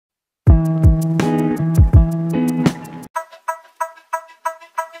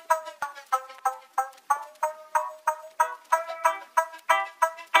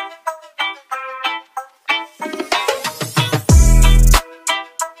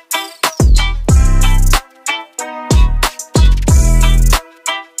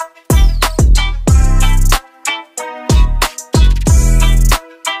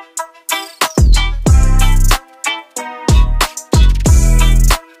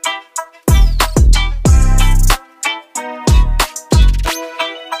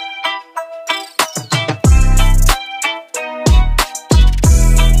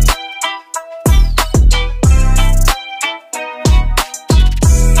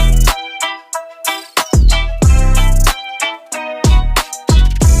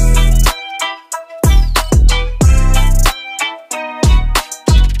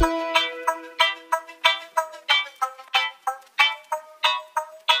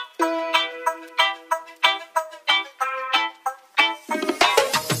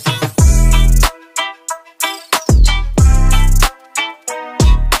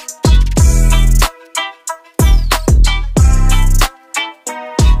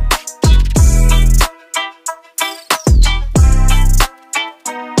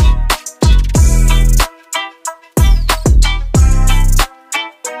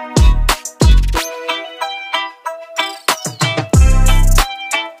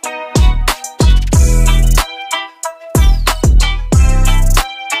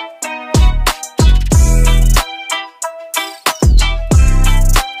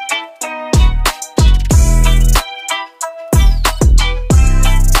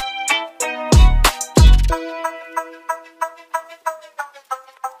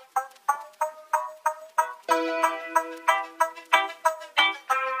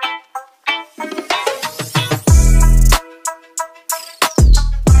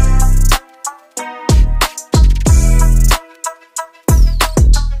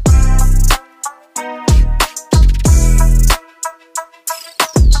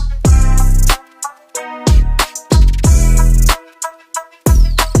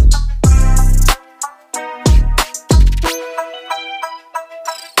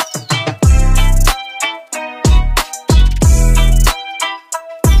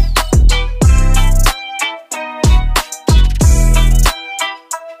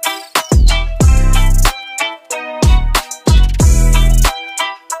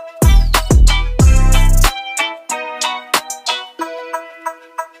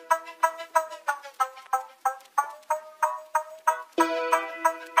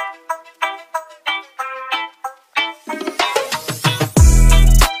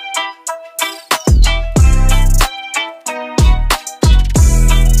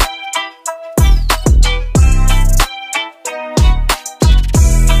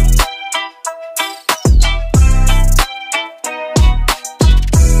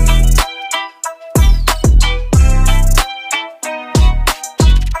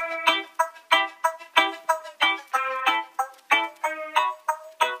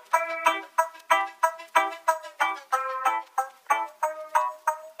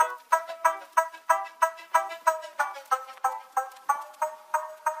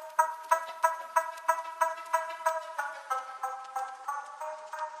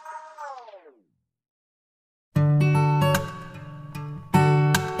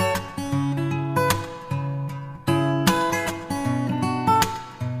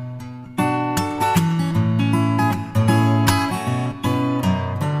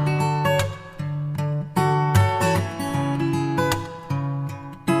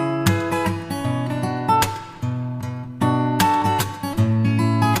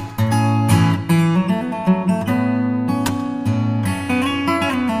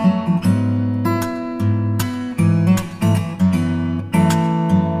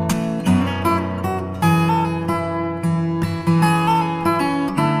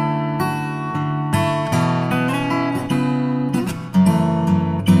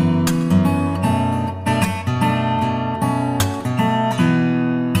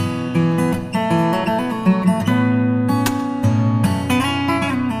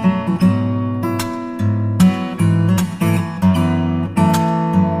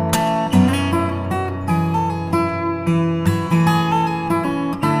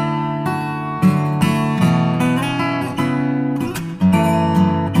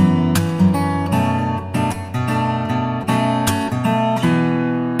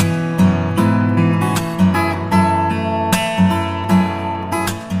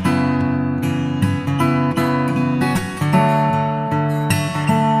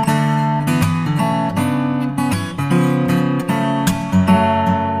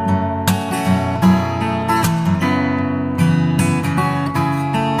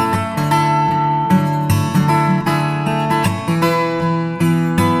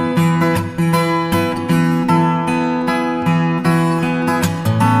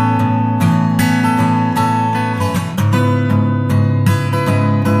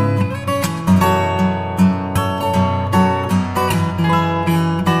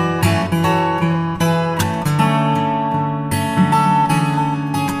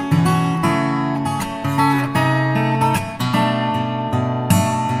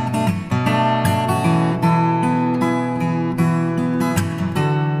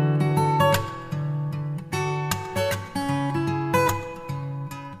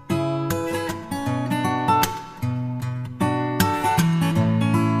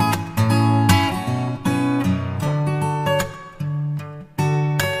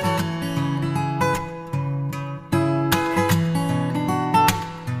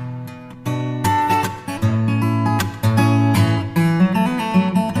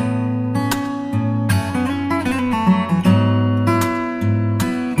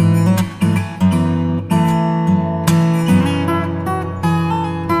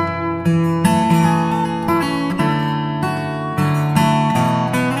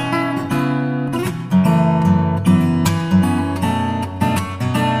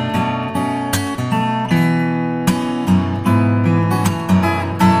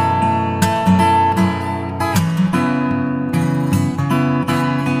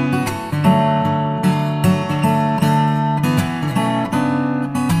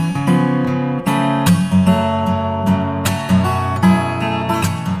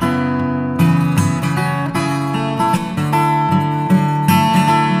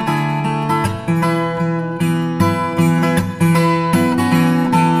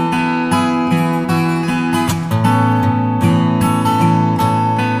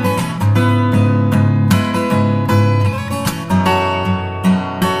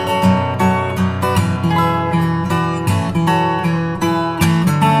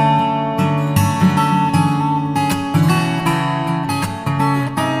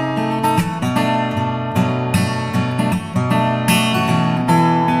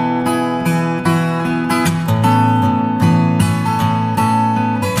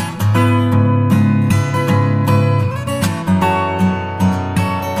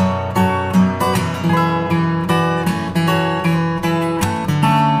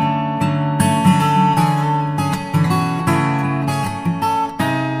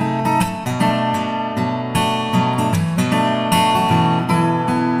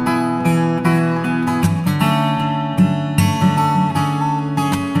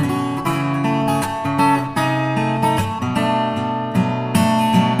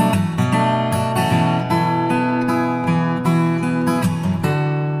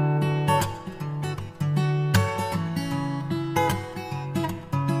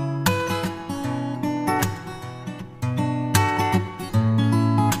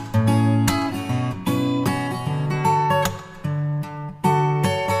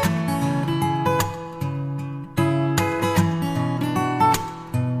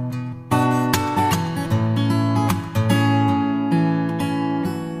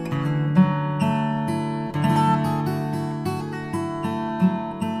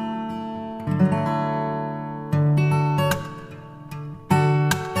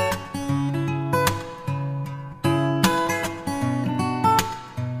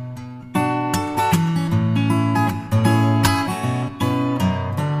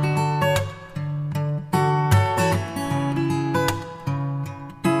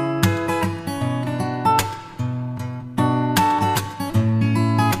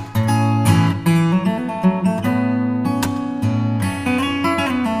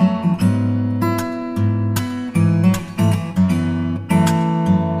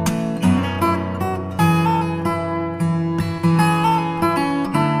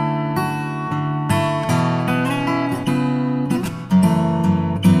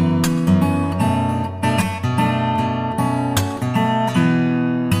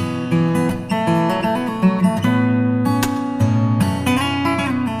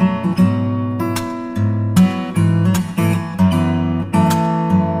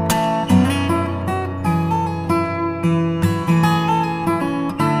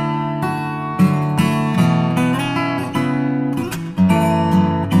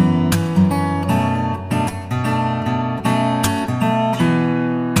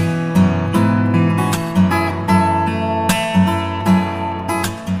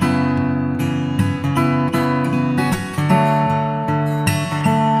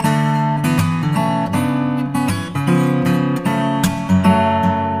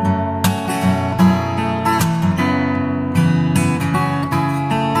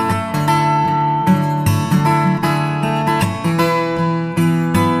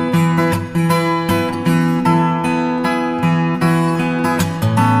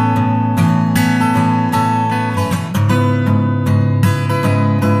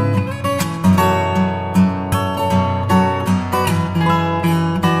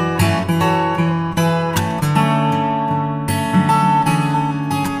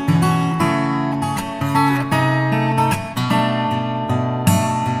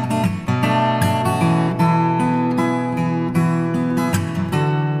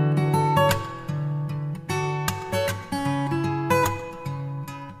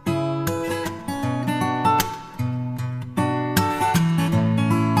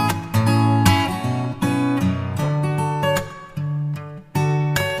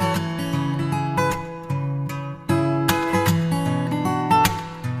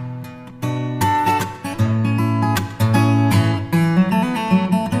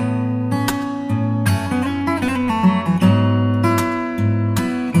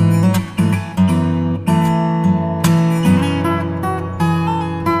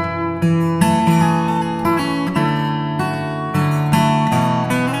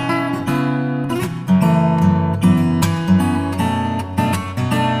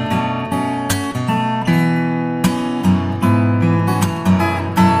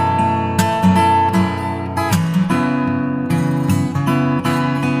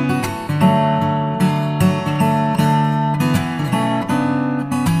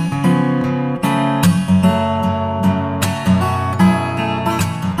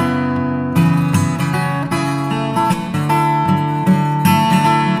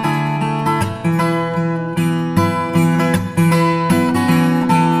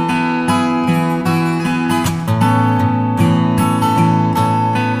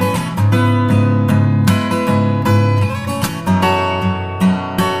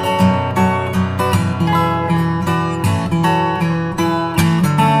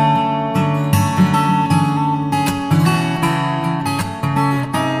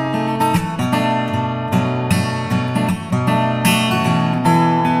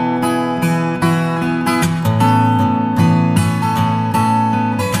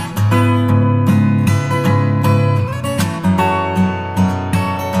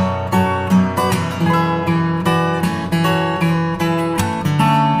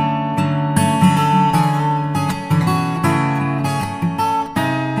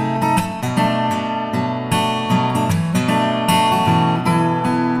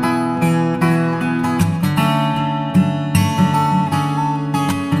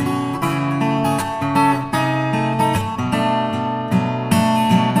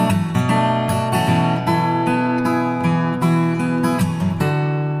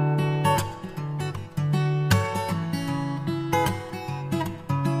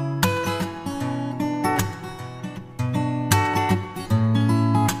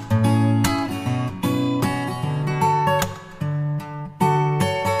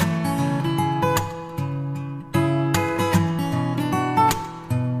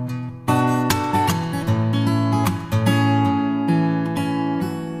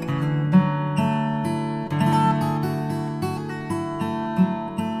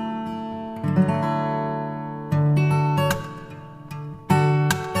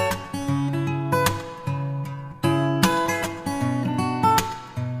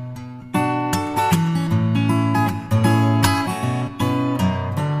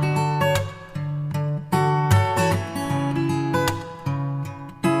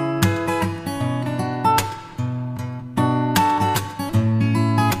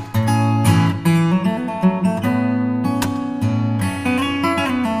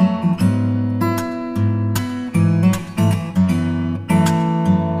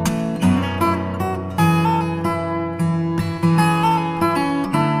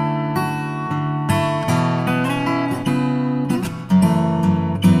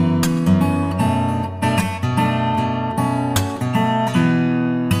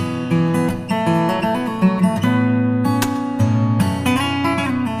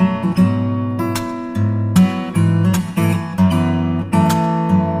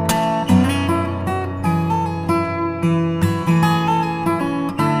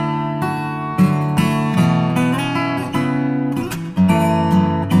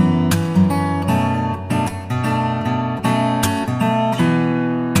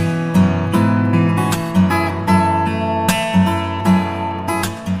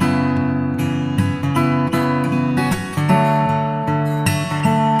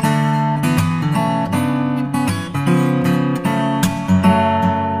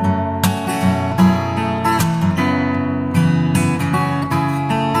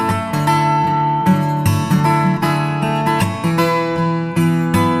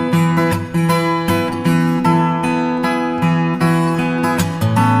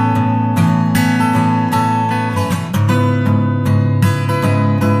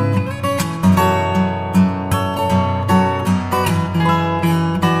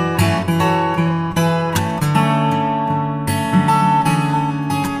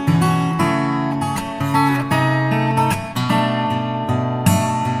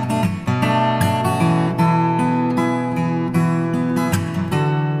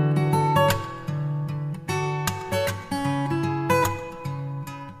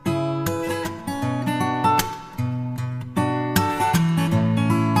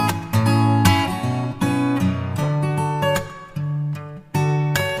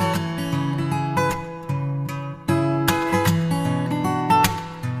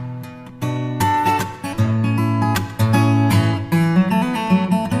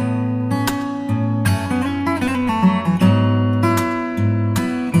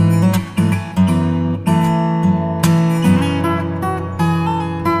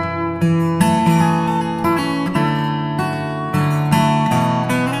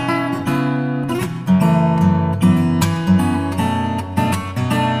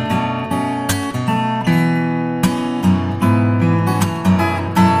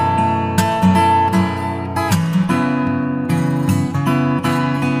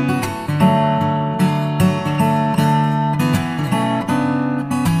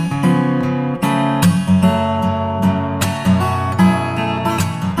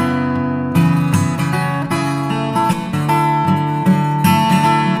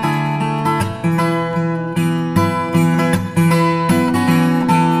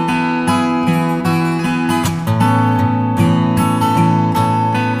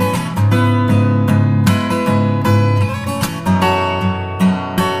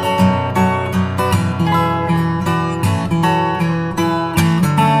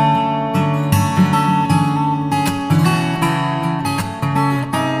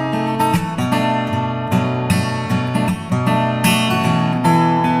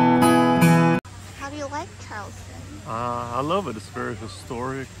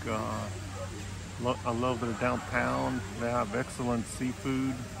I love their downtown. They have excellent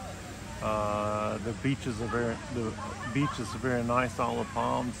seafood. The beaches are very nice. Olive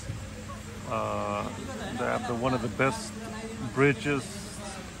palms. They have one of the best bridges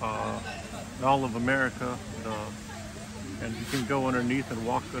in all of America. And you can go underneath and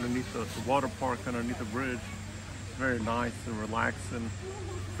walk underneath the water park underneath the bridge. It's very nice and relaxing.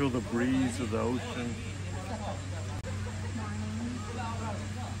 Feel the breeze of the ocean.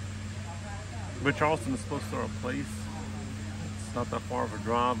 But Charleston is close to our place. It's not that far of a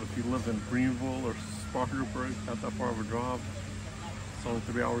drive. If you live in Greenville or Spartanburg, not that far of a drive. It's only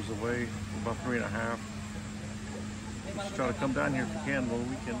 3 hours away, about 3.5. You should try to come down here if you can on the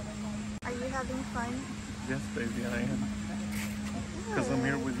weekend. Are you having fun? Yes, baby, I am. Because I'm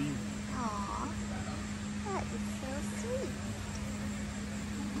here with you. Aww, that is so sweet.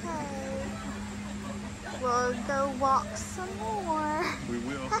 Okay, we'll go walk some more. We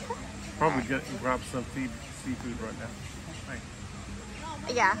will. Probably grab some seafood right now. Right.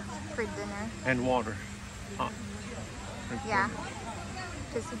 Yeah, for dinner. And water. Hot. Yeah,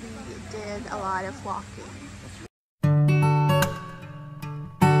 because we did a lot of walking.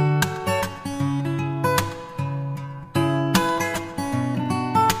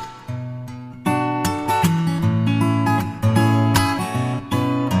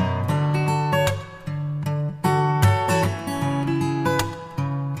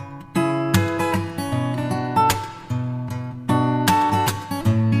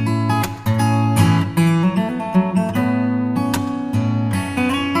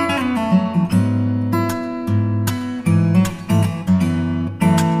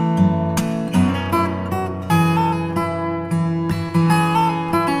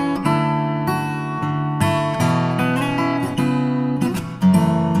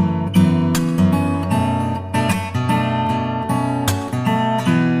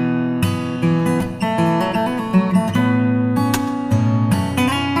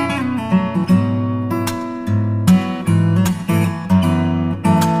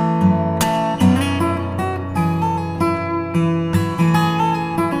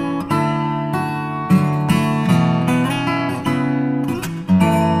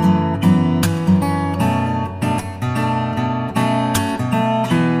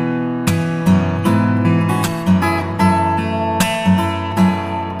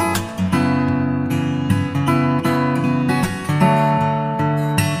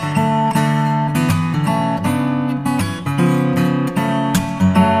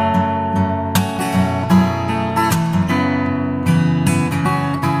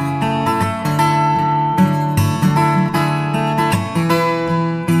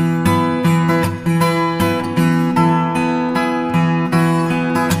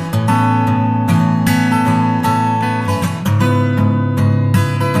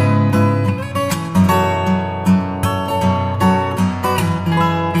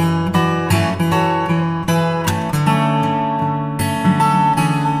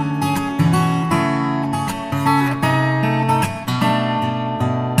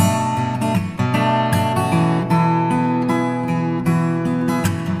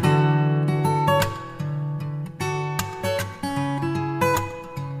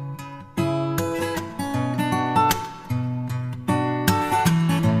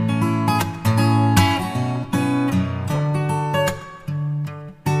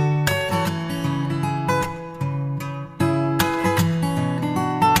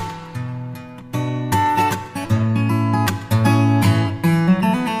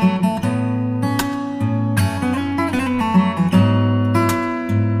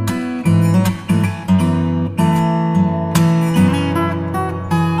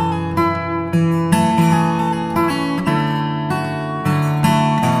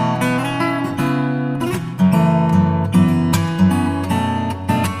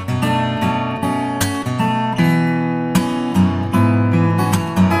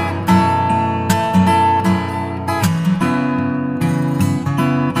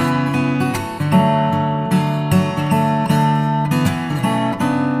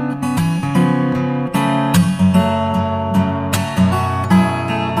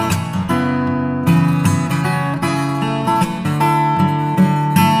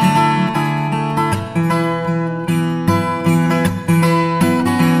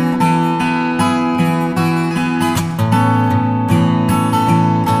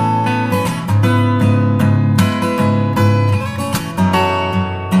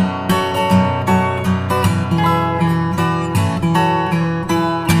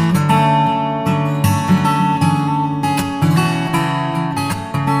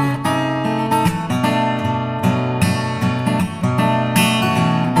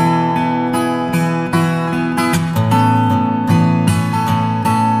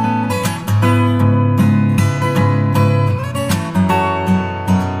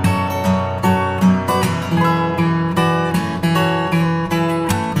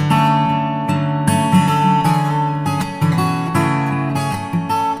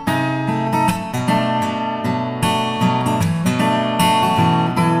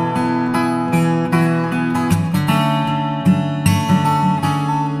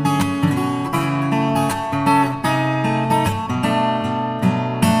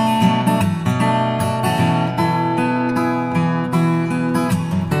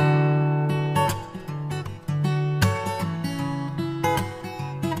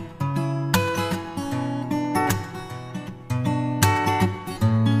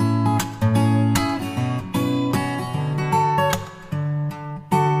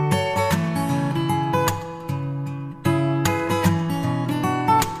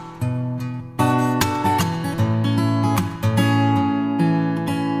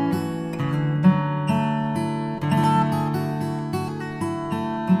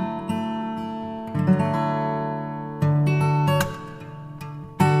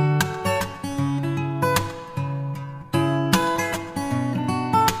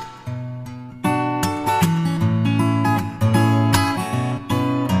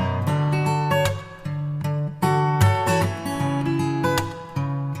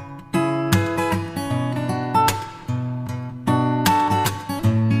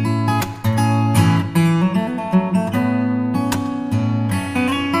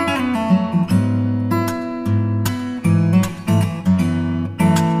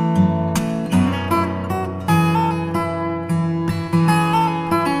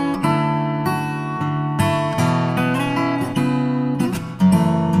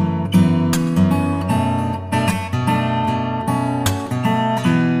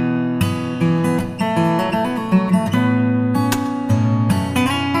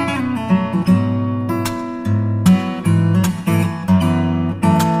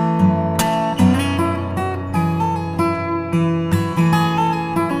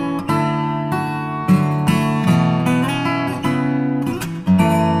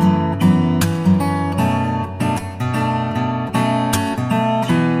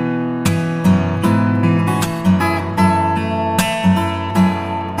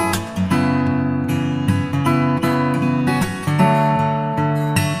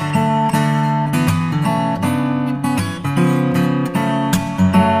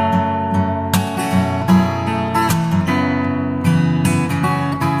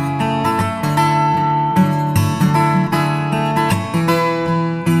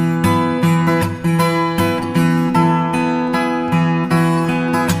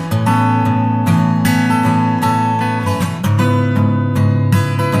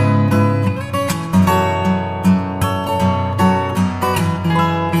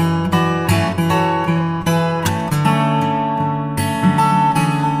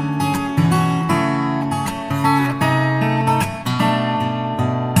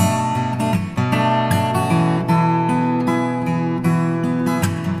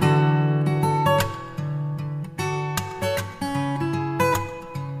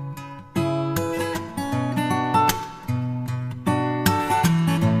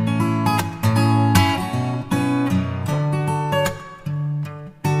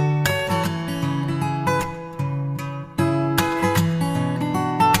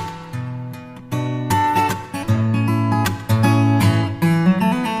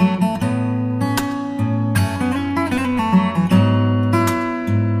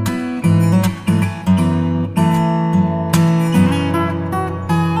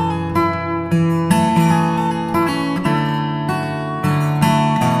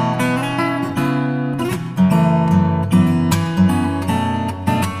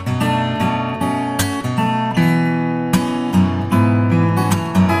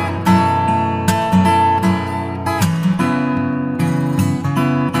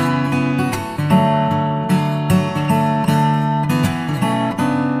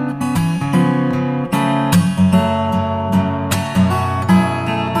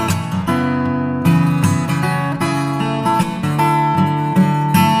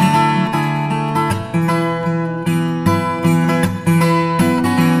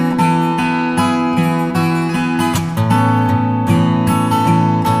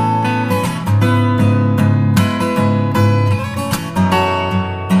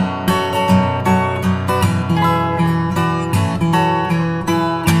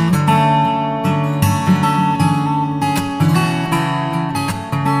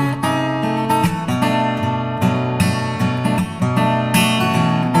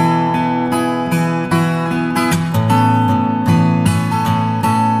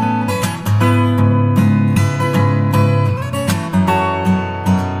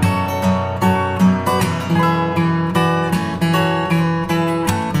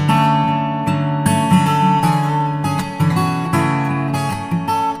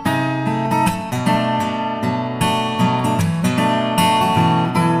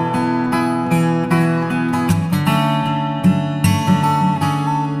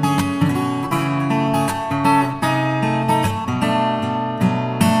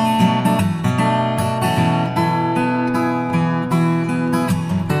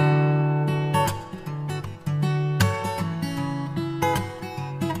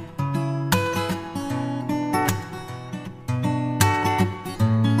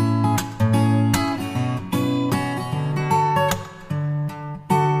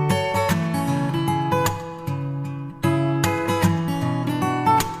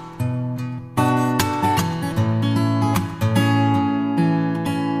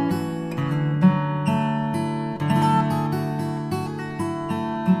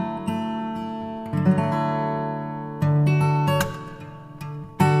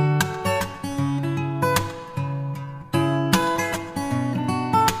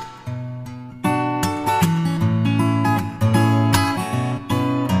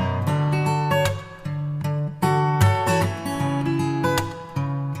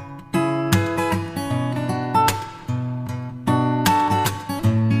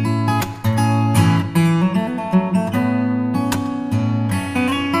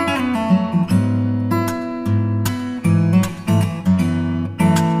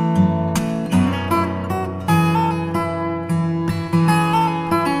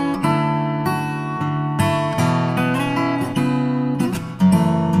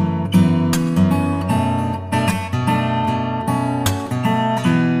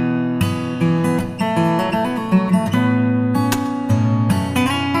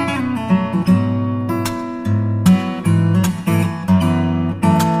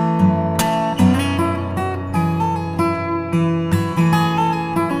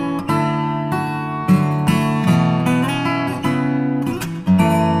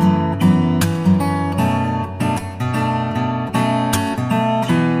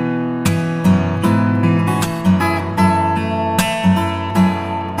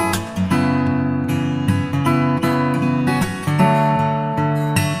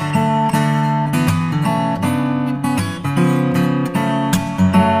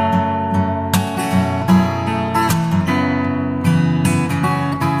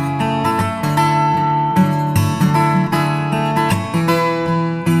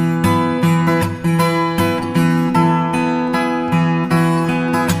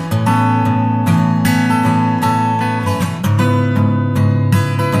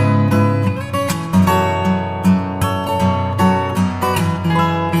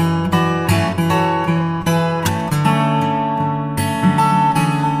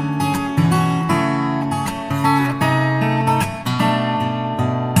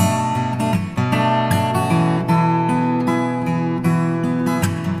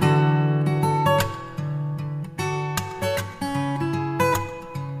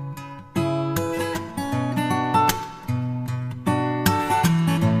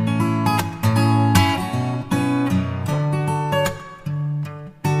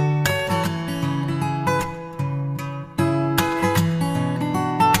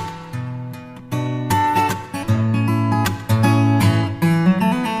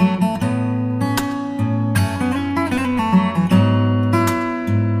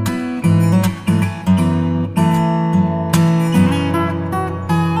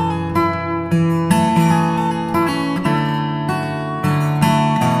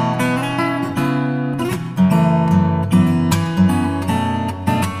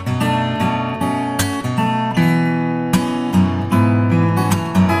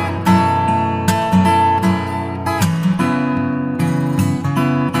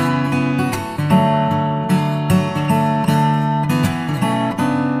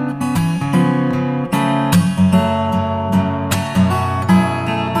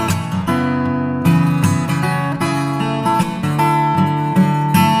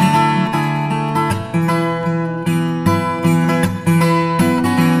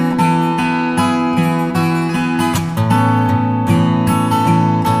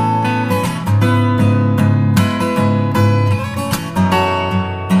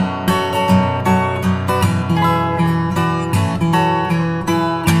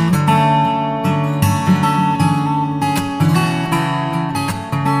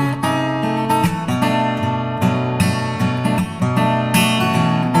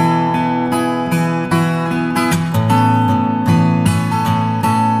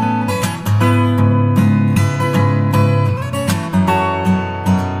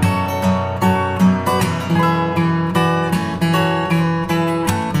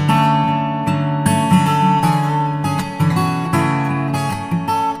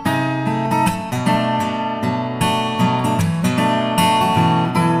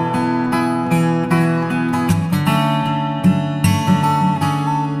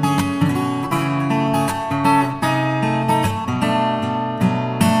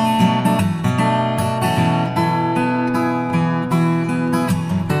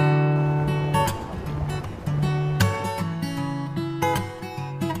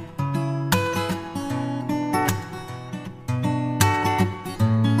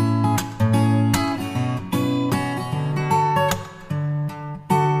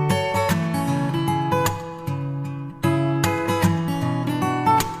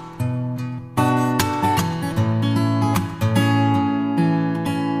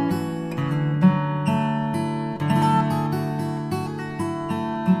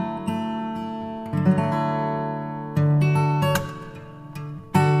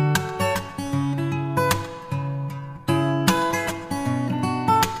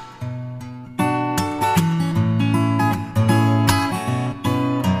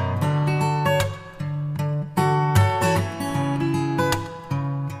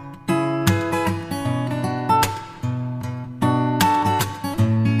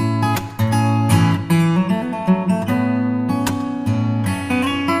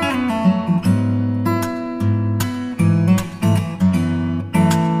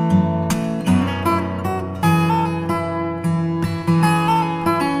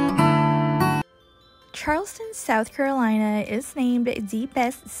 Charleston, South Carolina is named the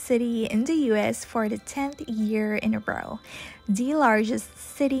best city in the U.S. for the 10th year in a row, the largest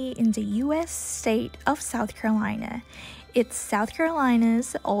city in the U.S. state of South Carolina. It's South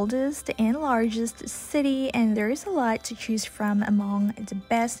Carolina's oldest and largest city, and there is a lot to choose from among the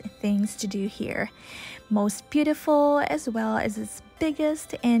best things to do here. Most beautiful, as well as its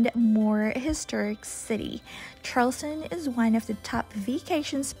biggest and more historic city. Charleston is one of the top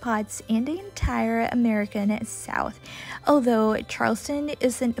vacation spots in the entire American South. Although Charleston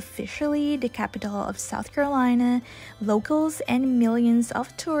isn't officially the capital of South Carolina, locals and millions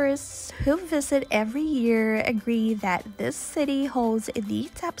of tourists who visit every year agree that this city holds the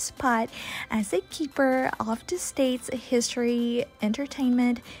top spot as a keeper of the state's history,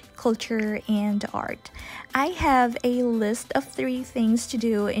 entertainment, culture, and art. I have a list of 3 things to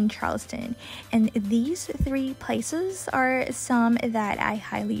do in Charleston, and these 3 places are some that I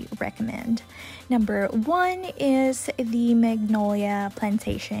highly recommend. Number 1 is the Magnolia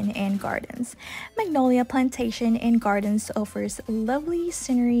Plantation and Gardens. Magnolia Plantation and Gardens offers lovely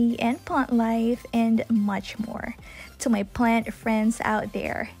scenery and plant life and much more. To my plant friends out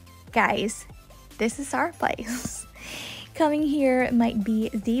there, guys, this is our place. Coming here might be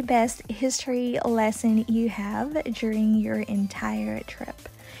the best history lesson you have during your entire trip.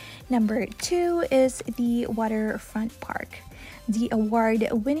 Number 2 is the Waterfront Park. The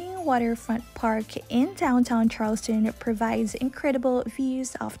award-winning Waterfront Park in downtown Charleston provides incredible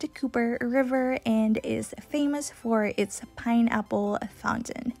views of the Cooper River and is famous for its pineapple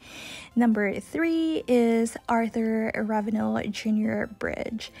fountain. Number 3 is Arthur Ravenel Jr.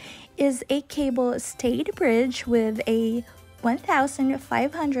 Bridge. Is a cable-stayed bridge with a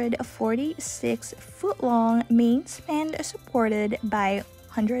 1,546-foot-long main span supported by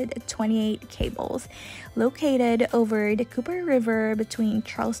 128 cables, located over the Cooper River between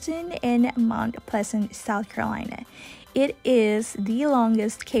Charleston and Mount Pleasant, South Carolina. It is the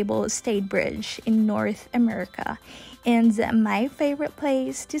longest cable-stayed bridge in North America and my favorite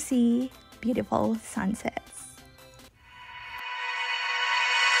place to see beautiful sunsets.